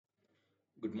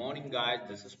Good morning, guys.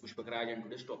 This is Pushpakraj, and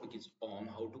today's topic is on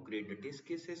how to create the test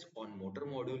cases on motor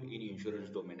module in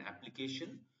insurance domain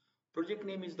application. Project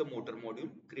name is the motor module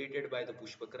created by the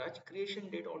Pushpakraj. Creation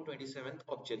date on 27th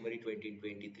of January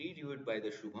 2023, reviewed by the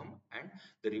Shubham, and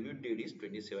the review date is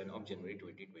 27th of January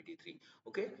 2023.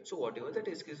 Okay, so whatever the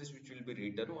test cases which will be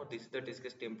written, or this is the test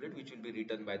case template which will be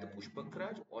written by the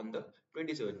Pushpakraj on the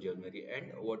 27th January,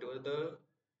 and whatever the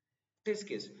test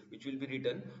case which will be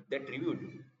written that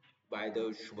reviewed by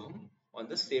the Shubham on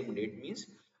the same date means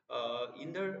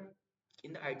in the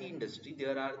IT industry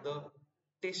there are the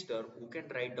tester who can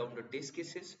write down the test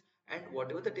cases, and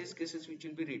whatever the test cases which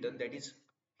will be written that is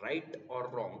right or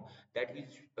wrong, that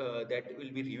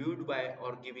will be reviewed by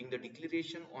or giving the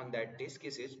declaration on that test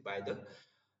cases by the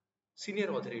senior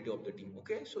authority of the team.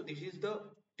 Okay, so this is the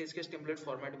test case template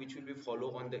format which will be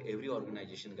follow on the every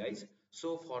organization, guys.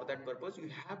 So for that purpose you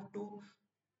have to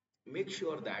make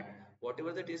sure that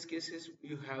whatever the test cases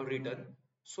you have written,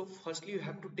 so firstly you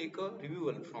have to take a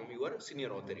review from your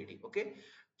senior authority. Okay,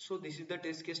 so this is the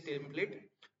test case template.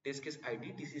 Test case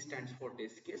id, this stands for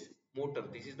test case motor.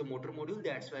 This is the motor module,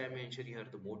 that's why I mentioned here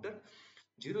the motor.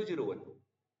 001,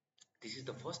 this is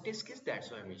the first test case, that's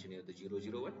why I mentioned here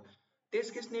the 001.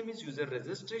 Test case name is user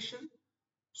registration.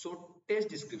 So test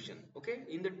description, okay,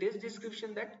 in the test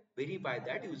description that verify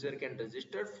that user can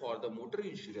register for the motor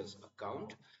insurance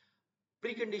account.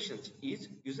 Preconditions is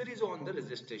user is on the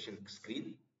registration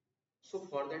screen. So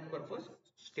for that purpose,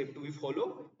 step 2 we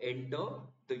follow, enter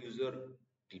the user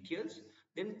details,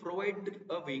 then provide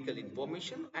a vehicle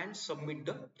information and submit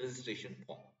the registration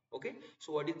form. Okay,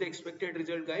 so what is the expected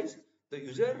result, guys? The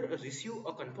user receive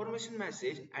a confirmation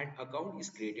message and account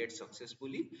is created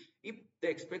successfully. If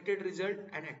the expected result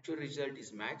and actual result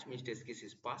is matched, means test case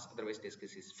is passed, otherwise test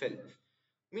case is fail.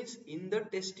 Means in the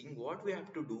testing what we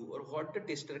have to do, or what the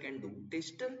tester can do,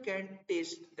 tester can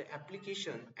test the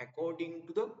application according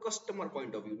to the customer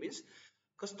point of view. Means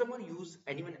customer use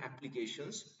any one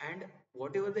applications, and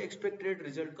whatever the expected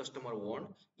result customer want,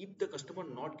 if the customer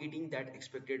not getting that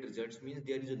expected results, means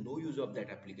there is a no use of that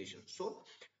application. So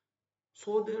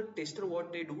the tester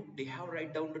what they do, they have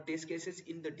write down the test cases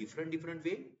in the different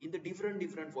way, in the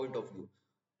different point of view,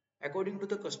 according to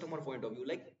the customer point of view.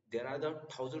 Like there are the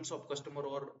thousands of customer,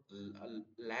 or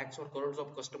lakhs or crores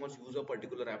of customers use a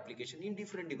particular application in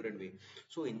different way.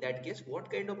 So in that case,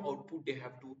 what kind of output they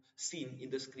have to see in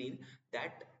the screen,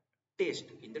 that test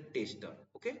in the tester.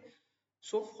 Okay,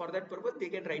 so for that purpose they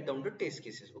can write down the test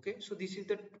cases. Okay, so this is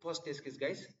the first test case,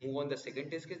 guys. Move on the second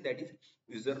test case, that is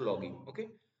user login. Okay,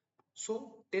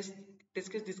 so test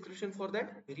case description for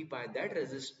that, verify that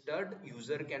registered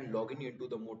user can log in into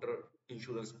the motor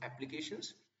insurance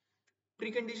applications.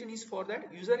 Precondition is for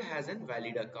that user has a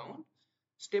valid account.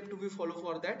 Step to be follow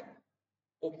for that,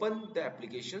 open the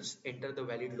applications, enter the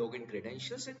valid login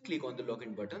credentials and click on the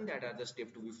login button. That are the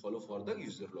steps to be follow for the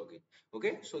user login.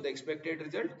 Okay, so the expected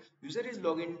result, user is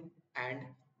login and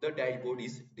the dashboard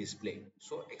is displayed.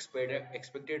 So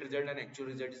expected result and actual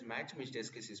result is matched, means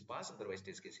test case is passed, otherwise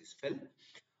test case is fail.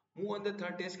 Move on the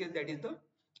third test case, that is the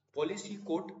policy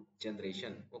code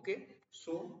generation. Okay,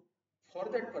 so for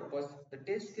that purpose the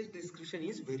test case description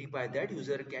is verify that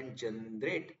user can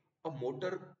generate a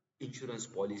motor insurance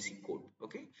policy code.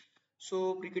 Okay,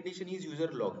 so precondition is user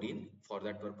logged in. For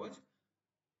that purpose,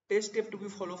 test step to be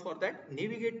follow for that,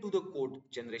 navigate to the code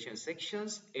generation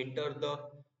sections, enter the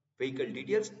vehicle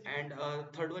details, and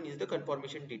third one is the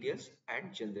confirmation details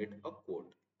and generate a code.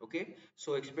 Okay,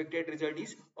 so expected result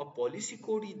is a policy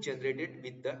code is generated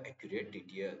with the accurate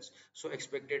details. So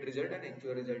expected result and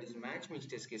actual result is match, means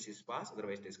test case is pass,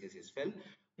 otherwise test case is fail.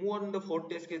 Move on the fourth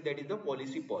test case, that is the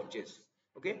policy purchase.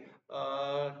 Okay,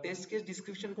 test case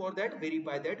description for that,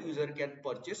 verify that user can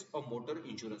purchase a motor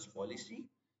insurance policy.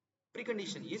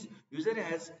 Precondition is user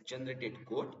has generated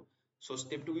code. So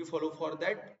step to be follow for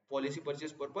that, policy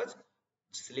purchase purpose,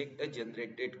 select a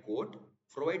generated code,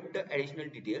 provide the additional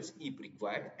details if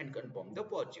required and confirm the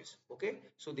purchase. Okay,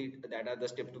 so that are the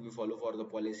steps to be follow for the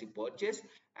policy purchase,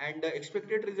 and the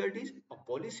expected result is a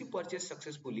policy purchase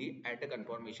successfully and the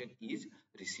confirmation is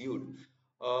received.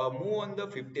 Move on the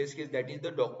fifth test case, that is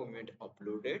the document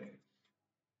uploaded.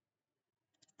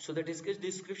 So the test case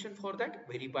description for that,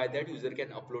 verify that user can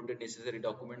upload the necessary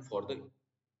document for the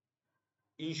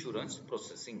insurance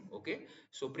processing. Okay,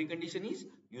 so precondition is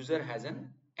user has an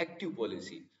active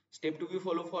policy. Step to be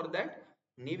follow for that,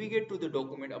 navigate to the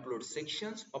document upload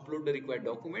sections, upload the required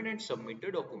document and submit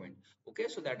the document. Okay,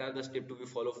 so that are the step to be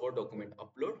follow for document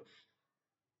upload.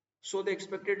 So the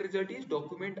expected result is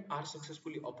document are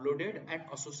successfully uploaded and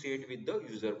associated with the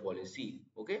user policy.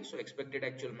 Okay, so expected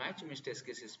actual match means test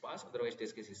case is pass, otherwise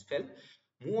test case is fail.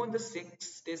 Move on the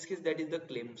sixth test case, that is the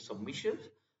claim submission.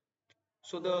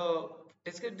 So the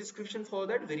test case description for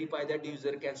that, verify that the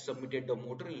user can submit the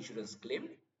motor insurance claim.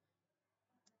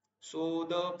 So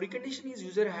the precondition is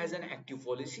user has an active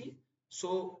policy.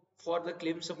 So for the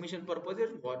claim submission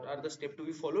purposes, what are the steps to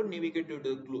be followed? Navigate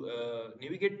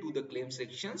to the claim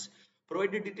sections,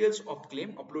 provide the details of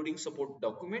claim, uploading support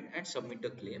document, and submit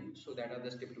the claim. So that are the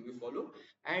steps to be followed.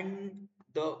 And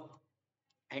the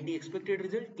the expected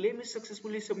result, claim is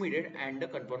successfully submitted and the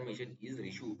confirmation is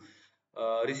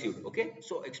received. Okay,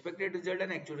 so expected result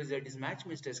and actual result is match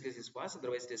means test case is passed,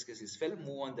 otherwise test case is fail.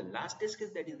 Move on the last test case,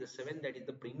 that is the seventh, that is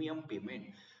the premium payment.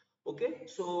 Okay,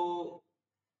 so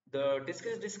the test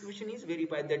case description is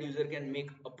verified that user can make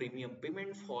a premium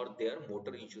payment for their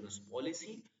motor insurance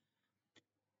policy.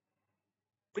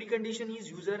 Precondition is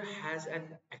user has an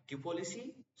active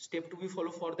policy. Step to be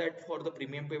followed for that, for the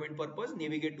premium payment purpose,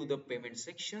 navigate to the payment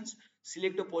sections,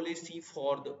 select a policy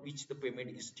for which the payment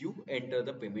is due, enter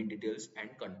the payment details and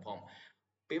confirm.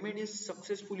 Payment is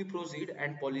successfully proceed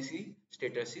and policy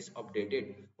status is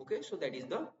updated. Okay, so that is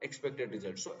the expected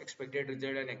result. So expected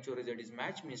result and actual result is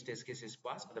match means test case is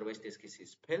pass, otherwise test case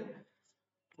is fail.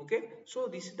 Okay, so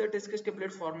this is the test case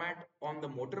template format on the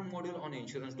motor module on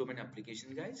insurance domain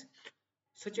application, guys.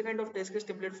 Such a kind of test case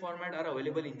template format are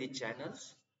available in the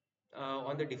channels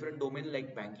on the different domain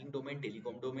like banking domain,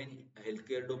 telecom domain,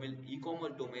 healthcare domain,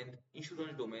 e-commerce domain,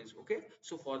 insurance domains. Okay,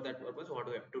 so for that purpose, what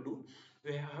we have to do,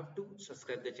 we have to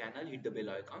subscribe the channel, hit the bell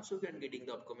icon, so you can getting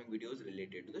the upcoming videos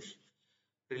related to this,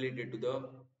 related to the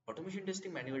automation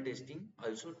testing, manual testing,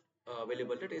 also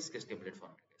available the test case template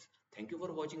format. Thank you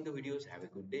for watching the videos. Have a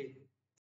good day.